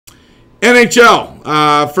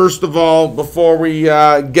NHL. First of all, before we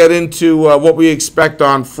get into what we expect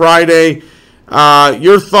on Friday,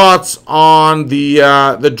 your thoughts on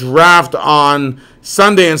the draft on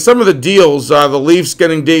Sunday and some of the deals. The Leafs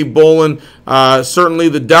getting Dave Bolland, certainly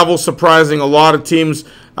the Devils surprising a lot of teams,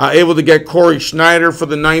 able to get Corey Schneider for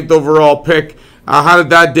the 9th overall pick. How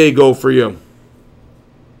did that day go for you?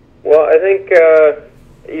 Well, I think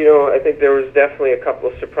I think there was definitely a couple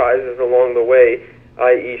of surprises along the way,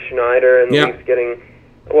 i.e. Schneider and Leafs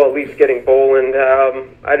getting Bolland.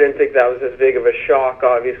 I didn't think that was as big of a shock,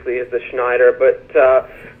 obviously, as the Schneider. But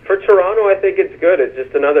for Toronto, I think it's good. It's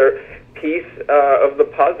just another piece of the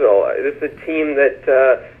puzzle. This is a team that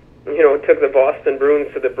took the Boston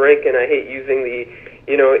Bruins to the brink, and I hate using the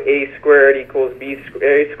A squared equals B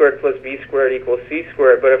squared, A squared plus B squared equals C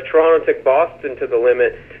squared. But if Toronto took Boston to the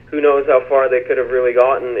limit, who knows how far they could have really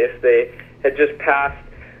gotten if they had just passed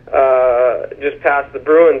the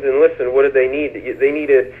Bruins. And listen, what did they need? They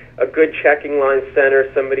needed a good checking line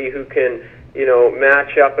center, somebody who can,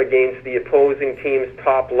 match up against the opposing team's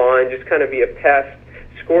top line, just kind of be a pest.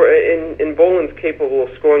 And Boland's capable of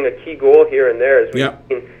scoring a key goal here and there, as we've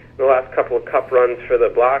seen in the last couple of cup runs for the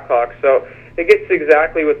Blackhawks. So it gets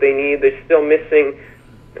exactly what they need. They're still missing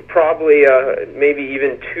probably maybe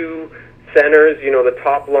even two centers, the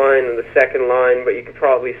top line and the second line, but you could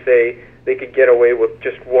probably say they could get away with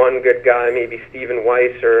just one good guy, maybe Stephen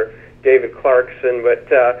Weiss or David Clarkson. But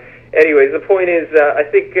anyways, the point is, I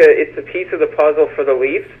think it's a piece of the puzzle for the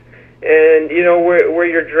Leafs. And, where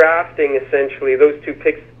you're drafting, essentially, those two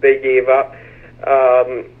picks they gave up,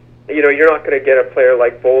 you're not going to get a player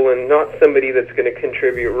like Bolland, not somebody that's going to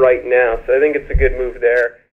contribute right now. So I think it's a good move there.